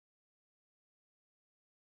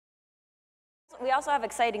we also have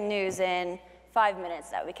exciting news in 5 minutes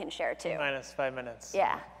that we can share too. Minus 5 minutes.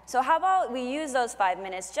 Yeah. So how about we use those 5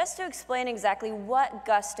 minutes just to explain exactly what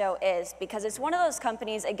Gusto is, because it's one of those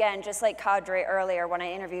companies, again, just like Cadre earlier when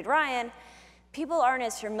I interviewed Ryan, people aren't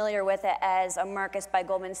as familiar with it as a Marcus by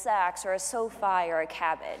Goldman Sachs or a SoFi or a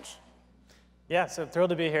Cabbage. Yeah, so thrilled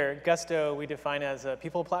to be here. Gusto we define as a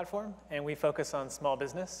people platform, and we focus on small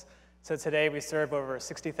business. So today we serve over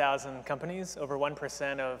 60,000 companies, over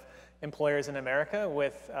 1% of employers in America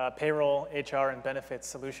with payroll, HR, and benefits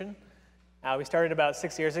solution. We started about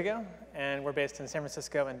 6 years ago, and we're based in San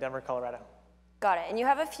Francisco and Denver, Colorado. Got it. And you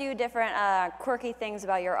have a few different quirky things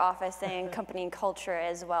about your office and company culture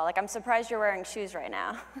as well. Like, I'm surprised you're wearing shoes right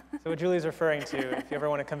now. So what Julie's referring to, if you ever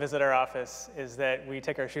want to come visit our office, is that we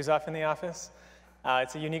take our shoes off in the office.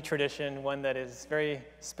 It's a unique tradition, one that is very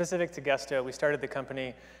specific to Gusto. We started the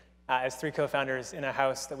company as 3 co-founders in a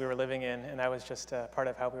house that we were living in, and that was just part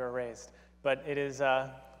of how we were raised. But it is,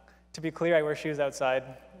 to be clear, I wear shoes outside,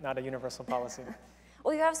 not a universal policy.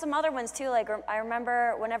 Well, you have some other ones too. Like, I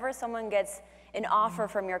remember whenever someone gets an offer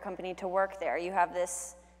from your company to work there, you have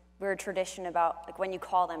this weird tradition about like when you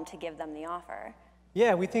call them to give them the offer.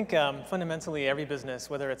 Yeah, we think fundamentally every business,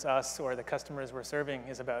 whether it's us or the customers we're serving,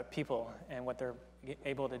 is about people and what they're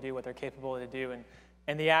able to do, what they're capable to do.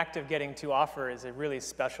 And the act of getting to offer is a really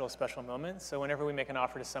special, special moment. So whenever we make an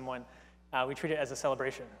offer to someone, we treat it as a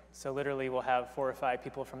celebration. So literally we'll have 4 or 5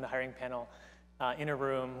 people from the hiring panel in a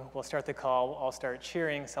room. We'll start the call, we'll all start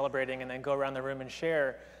cheering, celebrating, and then go around the room and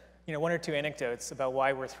share 1 or 2 anecdotes about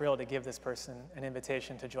why we're thrilled to give this person an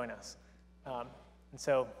invitation to join us. And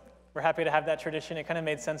so we're happy to have that tradition. It kind of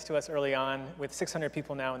made sense to us early on. With 600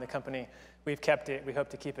 people now in the company, we've kept it. We hope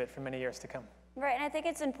to keep it for many years to come. Right, and I think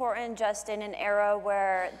it's important just in an era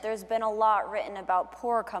where there's been a lot written about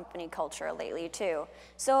poor company culture lately too.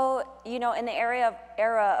 So, in the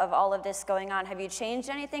era of all of this going on, have you changed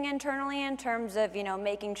anything internally in terms of,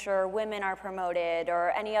 making sure women are promoted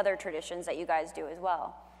or any other traditions that you guys do as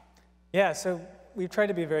well? Yeah, so we've tried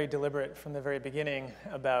to be very deliberate from the very beginning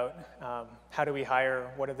about how do we hire,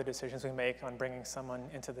 what are the decisions we make on bringing someone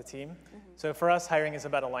into the team. So for us, hiring is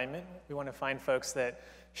about alignment. We want to find folks that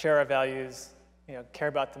share our values, care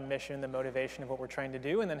about the mission, the motivation of what we're trying to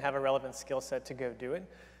do, and then have a relevant skill set to go do it.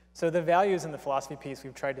 So the values and the philosophy piece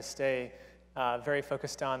we've tried to stay very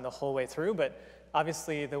focused on the whole way through, but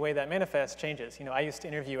obviously the way that manifests changes. I used to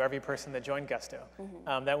interview every person that joined Gusto.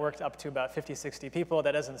 That worked up to about 50, 60 people.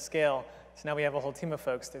 That doesn't scale, so now we have a whole team of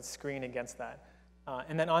folks that screen against that.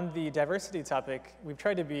 And then on the diversity topic, we've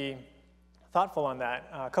tried to be thoughtful on that.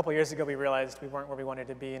 A couple years ago, we realized we weren't where we wanted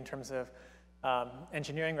to be in terms of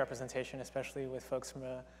engineering representation, especially with folks from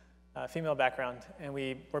a female background. And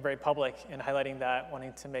we were very public in highlighting that,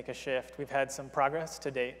 wanting to make a shift. We've had some progress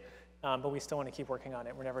to date, but we still want to keep working on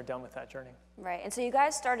it. We're never done with that journey. Right, and so you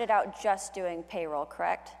guys started out just doing payroll,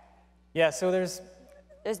 correct? Yeah, so there's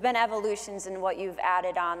been evolutions in what you've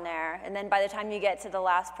added on there. And then by the time you get to the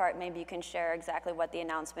last part, maybe you can share exactly what the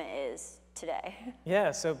announcement is today.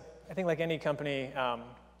 Yeah, so I think like any company,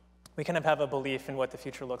 we kind of have a belief in what the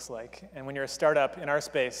future looks like. And when you're a startup in our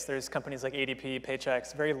space, there's companies like ADP,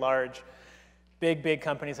 Paychex, very large, big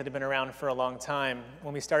companies that have been around for a long time.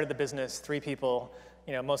 When we started the business, 3 people,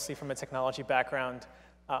 mostly from a technology background.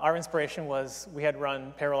 Our inspiration was we had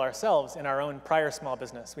run payroll ourselves in our own prior small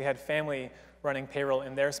business. We had family running payroll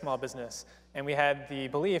in their small business. And we had the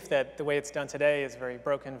belief that the way it's done today is very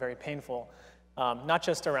broken, very painful, not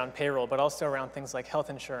just around payroll, but also around things like health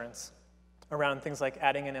insurance, around things like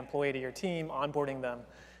adding an employee to your team, onboarding them.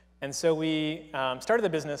 And so we started the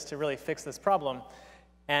business to really fix this problem.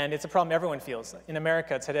 And it's a problem everyone feels. In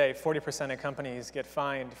America today, 40% of companies get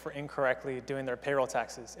fined for incorrectly doing their payroll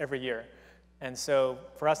taxes every year. And so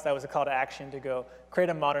for us, that was a call to action to go create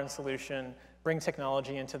a modern solution, bring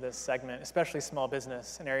technology into this segment, especially small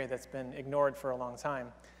business, an area that's been ignored for a long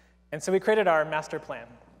time. And so we created our master plan.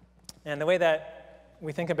 And the way that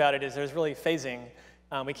we think about it is there's really phasing.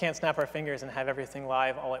 We can't snap our fingers and have everything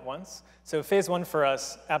live all at once. So phase 1 for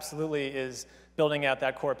us absolutely is building out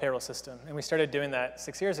that core payroll system. And we started doing that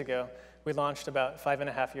 6 years ago. We launched about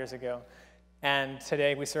 5.5 years ago. And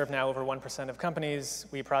today we serve now over 1% of companies.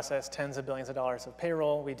 We process tens of billions of dollars of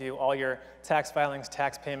payroll. We do all your tax filings,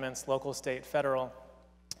 tax payments, local, state, federal.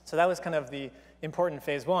 So that was kind of the important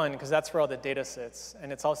phase 1, because that's where all the data sits.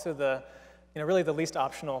 And it's also the, really the least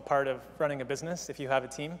optional part of running a business if you have a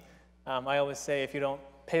team. I always say if you don't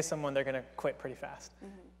pay someone, they're going to quit pretty fast.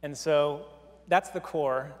 And so that's the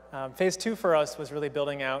core. Phase 2 for us was really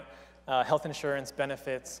building out health insurance,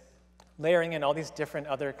 benefits, layering in all these different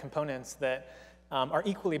other components that are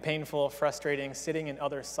equally painful, frustrating, sitting in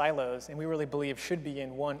other silos, and we really believe should be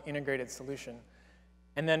in one integrated solution.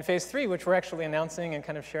 And then phase 3, which we're actually announcing and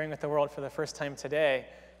kind of sharing with the world for the first time today,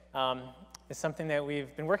 is something that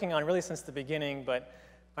we've been working on really since the beginning, but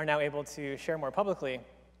are now able to share more publicly.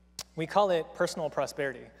 We call it personal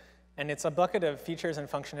prosperity. And it's a bucket of features and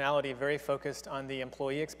functionality very focused on the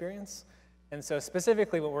employee experience. And so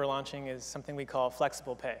specifically what we're launching is something we call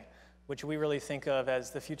flexible pay, which we really think of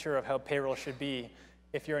as the future of how payroll should be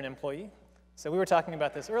if you're an employee. So we were talking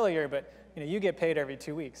about this earlier, but you get paid every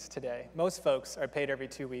 2 weeks today. Most folks are paid every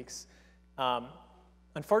 2 weeks.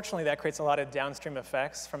 Unfortunately, that creates a lot of downstream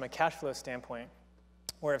effects from a cash flow standpoint,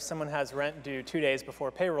 where if someone has rent due 2 days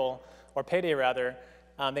before payroll, or payday rather,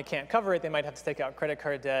 they can't cover it. They might have to take out credit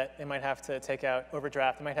card debt. They might have to take out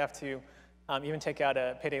overdraft. They might have to even take out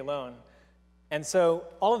a payday loan. And so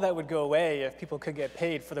all of that would go away if people could get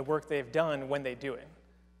paid for the work they've done when they do it.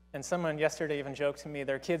 And someone yesterday even joked to me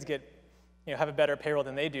their kids have a better payroll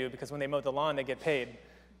than they do because when they mow the lawn, they get paid.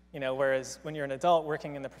 Whereas when you're an adult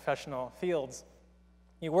working in the professional fields,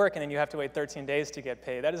 you work and then you have to wait 13 days to get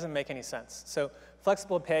paid. That doesn't make any sense. So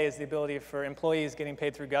flexible pay is the ability for employees getting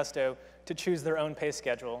paid through Gusto to choose their own pay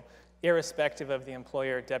schedule, irrespective of the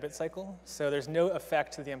employer debit cycle. So there's no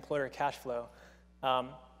effect to the employer cash flow.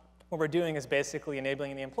 What we're doing is basically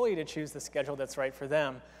enabling the employee to choose the schedule that's right for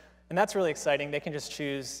them. And that's really exciting. They can just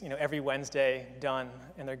choose every Wednesday, done,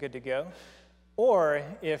 and they're good to go. Or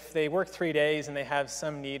if they work 3 days and they have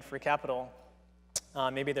some need for capital,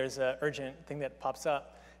 maybe there's an urgent thing that pops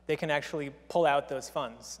up, they can actually pull out those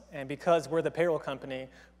funds. And because we're the payroll company,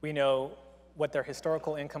 we know what their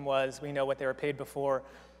historical income was, we know what they were paid before,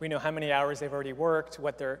 we know how many hours they've already worked,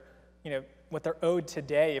 what they're owed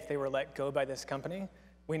today if they were let go by this company.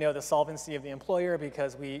 We know the solvency of the employer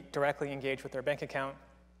because we directly engage with their bank account.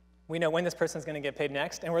 We know when this person's going to get paid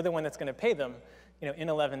next, and we're the one that's going to pay them in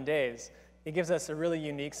 11 days. It gives us a really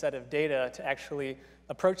unique set of data to actually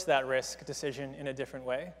approach that risk decision in a different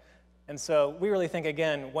way. And so we really think,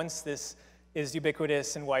 again, once this is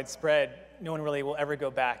ubiquitous and widespread, no one really will ever go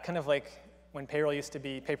back. Kind of like when payroll used to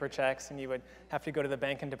be paper checks and you would have to go to the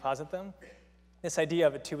bank and deposit them. This idea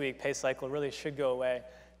of a 2-week pay cycle really should go away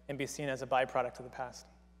and be seen as a byproduct of the past.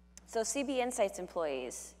 So CB Insights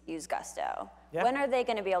employees use Gusto. Yeah. When are they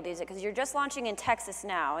going to be able to use it? Because you're just launching in Texas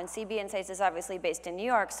now, and CB Insights is obviously based in New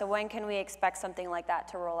York, so when can we expect something like that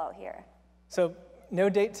to roll out here? So no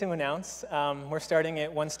date to announce. We're starting it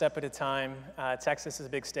one step at a time. Texas is a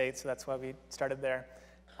big state, so that's why we started there.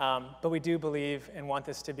 But we do believe and want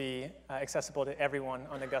this to be accessible to everyone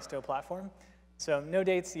on the Gusto platform. So no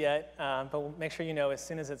dates yet, but we'll make sure you know as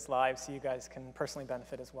soon as it's live so you guys can personally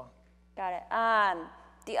benefit as well. Got it.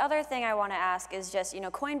 The other thing I want to ask is just,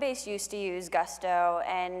 Coinbase used to use Gusto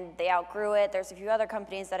and they outgrew it. There's a few other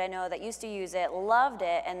companies that I know that used to use it, loved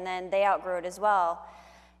it, and then they outgrew it as well.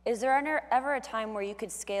 Is there ever a time where you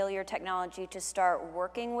could scale your technology to start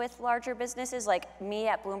working with larger businesses? Like me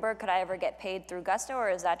at Bloomberg, could I ever get paid through Gusto,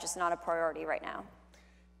 or is that just not a priority right now?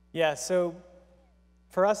 Yeah, so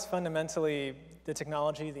for us, fundamentally, the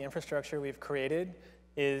technology, the infrastructure we've created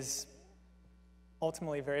is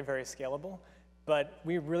ultimately very, very scalable. But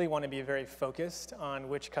we really want to be very focused on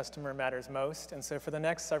which customer matters most. And so for the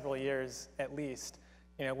next several years, at least,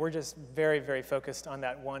 we're just very, very focused on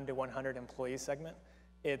that 1 to 100 employee segment.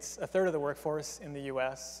 It's a third of the workforce in the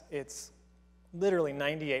US. It's literally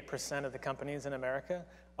 98% of the companies in America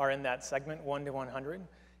are in that segment, 1 to 100.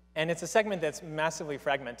 And it's a segment that's massively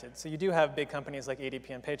fragmented. So you do have big companies like ADP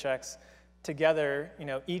and Paychex. Together,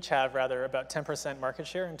 each have rather about 10% market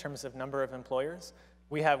share in terms of number of employers.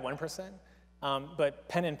 We have 1%. But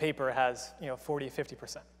pen and paper has 40,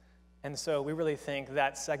 50%. And so we really think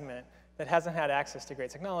that segment that hasn't had access to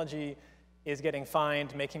great technology is getting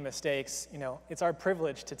fined, making mistakes. It's our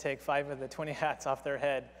privilege to take 5 of the 20 hats off their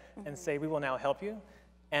head and say, we will now help you.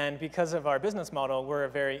 And because of our business model, we're a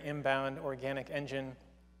very inbound organic engine.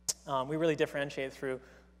 We really differentiate through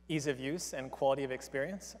ease of use and quality of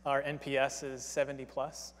experience. Our NPS is 70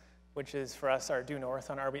 plus, which is for us our due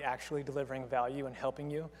north on are we actually delivering value and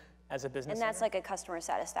helping you as a business. And that's like a customer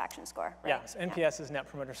satisfaction score, right? Yeah, so NPS is Net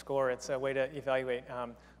Promoter Score. It's a way to evaluate,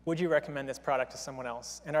 would you recommend this product to someone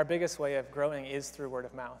else? And our biggest way of growing is through word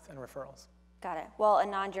of mouth and referrals. Got it. Well,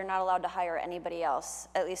 Anand, you're not allowed to hire anybody else,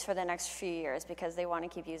 at least for the next few years, because they want to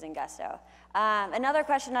keep using Gusto. Another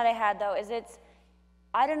question that I had, though, is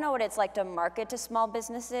I don't know what it's like to market to small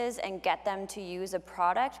businesses and get them to use a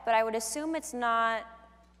product, but I would assume it's not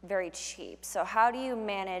very cheap. So how do you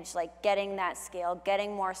manage getting that scale,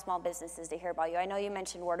 getting more small businesses to hear about you? I know you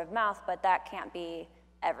mentioned word of mouth, but that can't be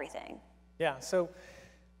everything. Yeah, so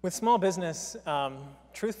with small business,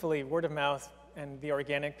 truthfully, word of mouth and the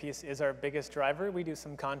organic piece is our biggest driver. We do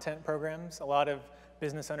some content programs. A lot of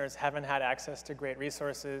business owners haven't had access to great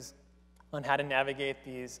resources on how to navigate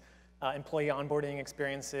these employee onboarding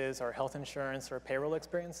experiences or health insurance or payroll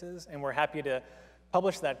experiences, and we're happy to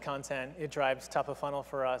publish that content. It drives top of funnel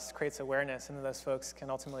for us, creates awareness, and then those folks can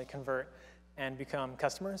ultimately convert and become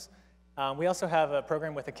customers. We also have a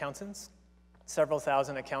program with accountants, several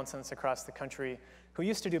thousand accountants across the country who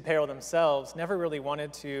used to do payroll themselves, never really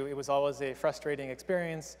wanted to. It was always a frustrating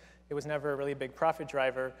experience. It was never a really big profit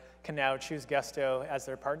driver, can now choose Gusto as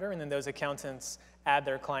their partner, and then those accountants add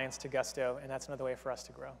their clients to Gusto, and that's another way for us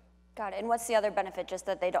to grow. Got it. And what's the other benefit, just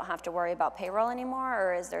that they don't have to worry about payroll anymore,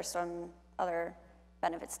 or is there some other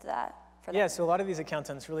benefits to that for them? Yeah, so a lot of these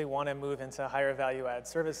accountants really want to move into higher value add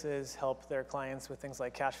services, help their clients with things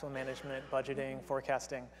like cash flow management, budgeting,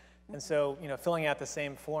 forecasting. And so, filling out the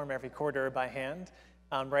same form every quarter by hand,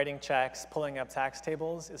 writing checks, pulling up tax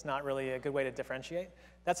tables is not really a good way to differentiate.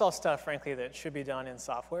 That's all stuff, frankly, that should be done in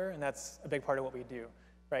software, and that's a big part of what we do,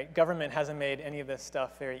 right? Government hasn't made any of this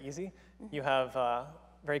stuff very easy. You have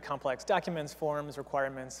very complex documents, forms,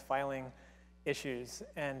 requirements, filing issues,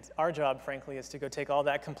 and our job, frankly, is to go take all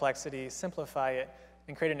that complexity, simplify it,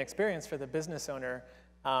 and create an experience for the business owner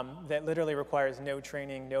that literally requires no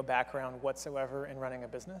training, no background whatsoever in running a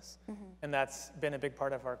business. And that's been a big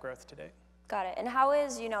part of our growth to date. Got it. And how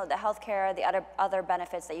is, the healthcare, the other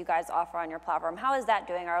benefits that you guys offer on your platform, how is that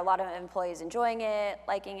doing? Are a lot of employees enjoying it,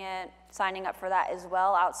 liking it, signing up for that as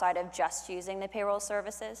well, outside of just using the payroll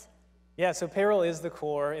services? Yeah, so payroll is the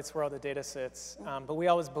core. It's where all the data sits. But we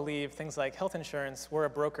always believe things like health insurance, we're a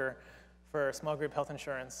broker for small group health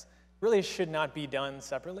insurance, really should not be done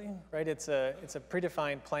separately, right? It's a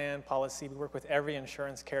predefined plan, policy. We work with every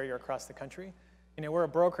insurance carrier across the country. We're a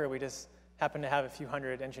broker. We just happen to have a few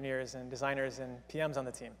hundred engineers and designers and PMs on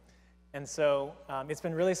the team. And so it's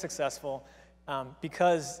been really successful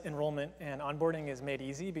because enrollment and onboarding is made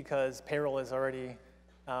easy, because payroll is already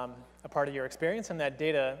a part of your experience, and that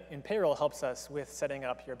data in payroll helps us with setting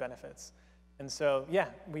up your benefits. And so, yeah,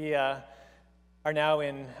 we are now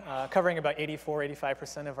in covering about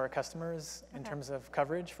 85% of our customers in terms of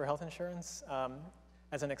coverage for health insurance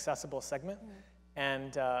as an accessible segment.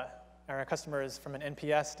 And our customers, from an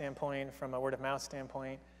NPS standpoint, from a word of mouth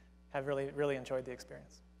standpoint, have really enjoyed the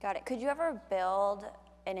experience. Got it. Could you ever build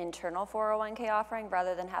an internal 401k offering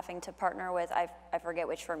rather than having to partner with, I forget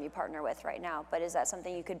which firm you partner with right now, but is that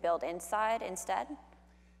something you could build inside instead?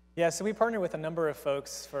 Yeah, so we partner with a number of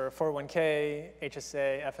folks for 401k,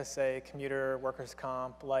 HSA, FSA, commuter, workers'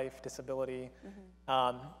 comp, life, disability.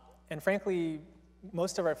 And frankly,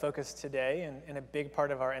 most of our focus today and a big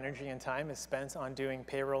part of our energy and time is spent on doing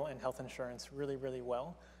payroll and health insurance really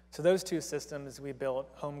well. So those two systems we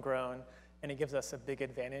built homegrown, and it gives us a big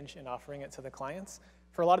advantage in offering it to the clients.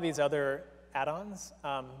 For a lot of these other add-ons,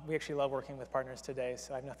 we actually love working with partners today,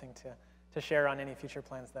 so I have nothing to share on any future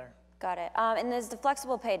plans there. Got it. And is the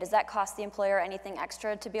flexible pay, does that cost the employer anything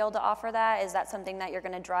extra to be able to offer that? Is that something that you're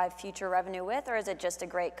going to drive future revenue with, or is it just a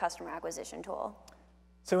great customer acquisition tool?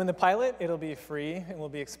 So in the pilot, it'll be free, and we'll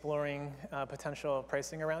be exploring potential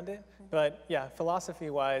pricing around it. But yeah,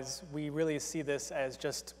 philosophy-wise, we really see this as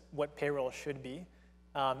just what payroll should be.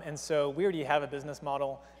 And so we already have a business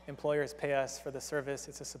model. Employers pay us for the service.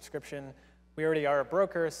 It's a subscription. We already are a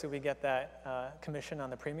broker, so we get that commission on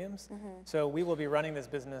the premiums. So we will be running this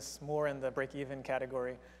business more in the break-even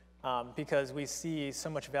category because we see so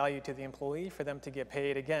much value to the employee for them to get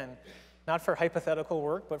paid, again, not for hypothetical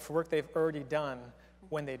work, but for work they've already done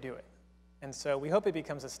when they do it. And so we hope it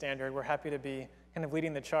becomes a standard. We're happy to be kind of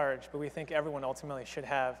leading the charge, but we think everyone ultimately should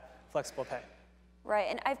have flexible pay. Right,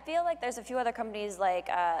 and I feel like there's a few other companies, like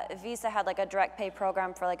Visa had like a direct pay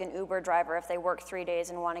program for like an Uber driver if they work 3 days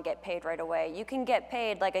and want to get paid right away. You can get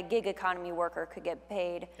paid, like a gig economy worker could get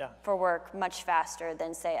paid for work much faster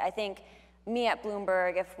than, say, I think me at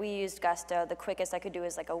Bloomberg, if we used Gusto, the quickest I could do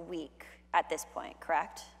is like a week at this point,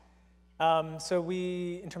 correct? So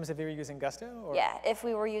we, in terms of if you're using Gusto? Or? Yeah, if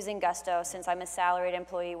we were using Gusto, since I'm a salaried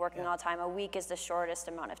employee working all the time, a week is the shortest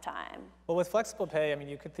amount of time. Well, with flexible pay, I mean,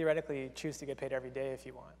 you could theoretically choose to get paid every day if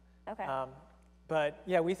you want. Okay. But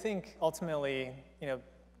yeah, we think ultimately,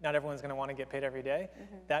 not everyone's going to want to get paid every day.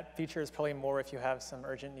 That feature is probably more if you have some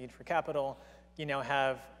urgent need for capital. You now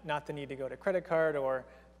have not the need to go to credit card or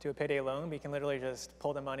to a payday loan. We can literally just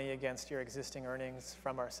pull the money against your existing earnings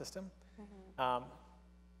from our system.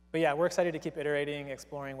 But yeah, we're excited to keep iterating,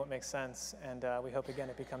 exploring what makes sense, and we hope, again,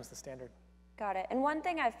 it becomes the standard. Got it. And one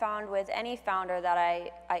thing I've found with any founder that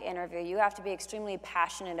I interview, you have to be extremely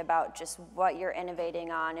passionate about just what you're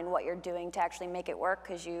innovating on and what you're doing to actually make it work,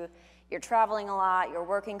 because you You're traveling a lot, you're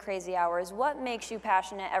working crazy hours. What makes you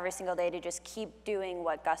passionate every single day to just keep doing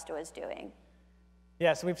what Gusto is doing?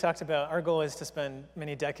 Yeah, so we've talked about, our goal is to spend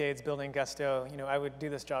many decades building Gusto. You know, I would do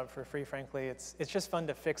this job for free, frankly. It's just fun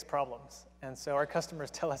to fix problems. And so our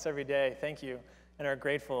customers tell us every day, thank you, and are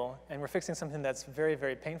grateful. And we're fixing something that's very,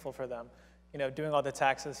 very painful for them. You know, doing all the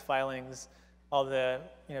taxes, filings, all the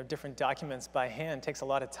different documents by hand takes a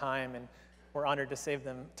lot of time, and we're honored to save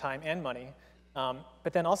them time and money.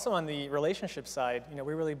 But then also on the relationship side,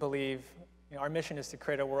 we really believe our mission is to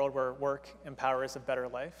create a world where work empowers a better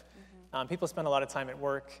life. People spend a lot of time at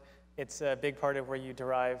work. It's a big part of where you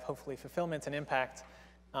derive, hopefully, fulfillment and impact.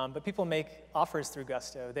 But people make offers through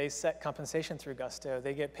Gusto. They set compensation through Gusto.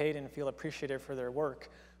 They get paid and feel appreciated for their work,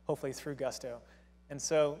 hopefully through Gusto. And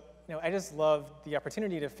so, I just love the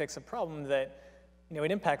opportunity to fix a problem that,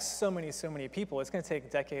 it impacts so many people. It's going to take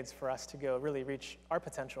decades for us to go really reach our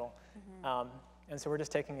potential. And so we're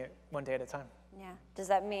just taking it one day at a time. Yeah. Does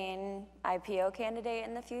that mean IPO candidate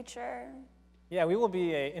in the future? Yeah, we will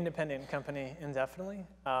be an independent company indefinitely.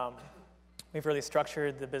 We've really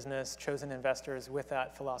structured the business, chosen investors with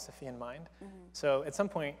that philosophy in mind. So at some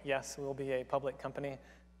point, yes, we'll be a public company.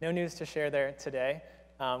 No news to share there today.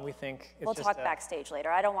 We think it's we'll just talk backstage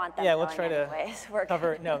later. I don't want them yeah, knowing we'll try anyways. to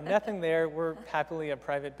cover, no, nothing there. We're happily a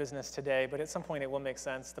private business today, but at some point it will make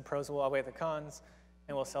sense. The pros will outweigh the cons,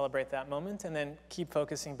 and we'll celebrate that moment and then keep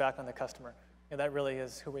focusing back on the customer. That really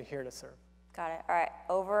is who we're here to serve. Got it. All right.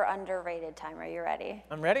 Over, underrated timer. You ready?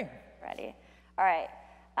 I'm ready. Ready. All right.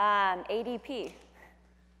 ADP.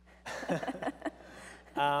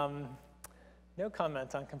 No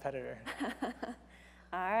comment on competitor.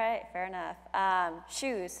 All right. Fair enough.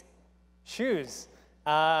 Shoes. Shoes.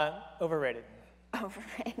 Overrated.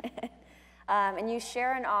 Overrated. And you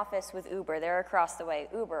share an office with Uber. They're across the way.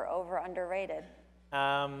 Uber, over, underrated.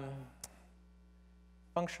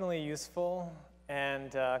 Functionally useful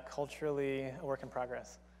and culturally a work in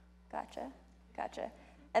progress. Gotcha.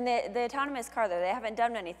 And the autonomous car, though, they haven't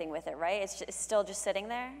done anything with it, right? It's still just sitting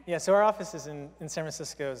there? Yeah, so our office is in San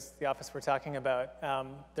Francisco, is the office we're talking about.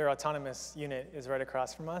 Their autonomous unit is right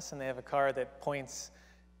across from us, and they have a car that points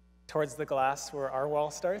towards the glass where our wall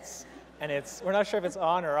starts. And we're not sure if it's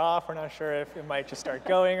on or off. We're not sure if it might just start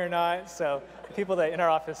going or not. So the people that in our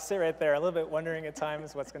office sit right there are a little bit wondering at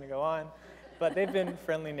times what's going to go on. But they've been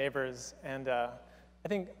friendly neighbors. And I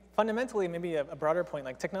think fundamentally, maybe a broader point,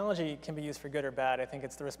 like technology can be used for good or bad. I think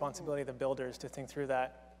it's the responsibility of the builders to think through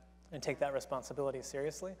that and take that responsibility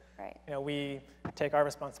seriously. Right. We take our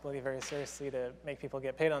responsibility very seriously to make people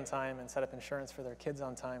get paid on time and set up insurance for their kids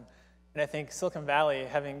on time. And I think Silicon Valley,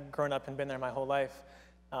 having grown up and been there my whole life,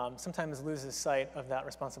 sometimes loses sight of that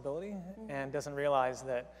responsibility and doesn't realize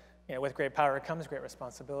that with great power comes great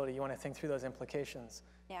responsibility. You want to think through those implications.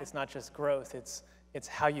 Yeah. It's not just growth, it's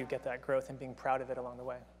how you get that growth and being proud of it along the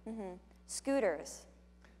way. Scooters.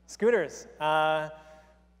 Scooters,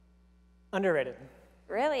 underrated.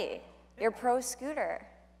 Really? You're pro scooter.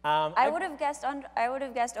 I would have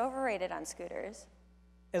guessed overrated on scooters.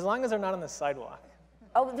 As long as they're not on the sidewalk.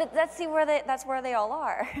 Oh, but that's where they all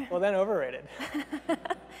are. Well, then overrated.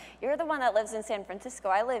 You're the one that lives in San Francisco.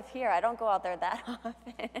 I live here. I don't go out there that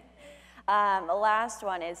often. The last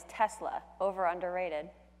one is Tesla, over, underrated.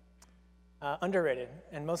 Underrated,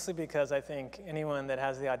 and mostly because I think anyone that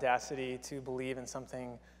has the audacity to believe in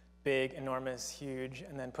something big, enormous, huge,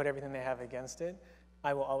 and then put everything they have against it,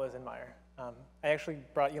 I will always admire. I actually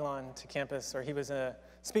brought Elon to campus, or he was a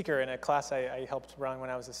speaker in a class I helped run when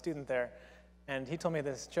I was a student there. And he told me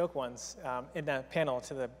this joke once in a panel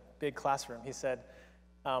to the big classroom. He said,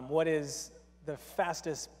 what is the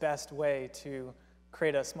fastest, best way to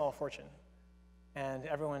create a small fortune? And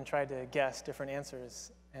everyone tried to guess different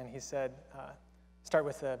answers. And he said, start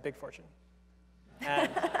with a big fortune. And,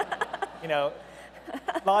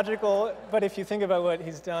 logical, but if you think about what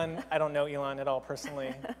he's done, I don't know Elon at all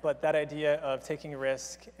personally, but that idea of taking a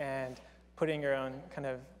risk and putting your own kind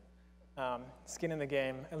of skin in the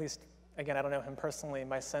game, at least, again, I don't know him personally,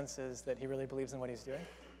 my sense is that he really believes in what he's doing,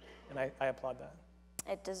 and I applaud that.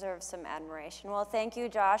 It deserves some admiration. Well, thank you,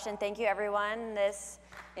 Josh, and thank you, everyone. This,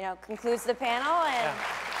 concludes the panel. And yeah.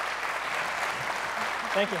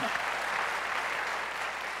 Thank you.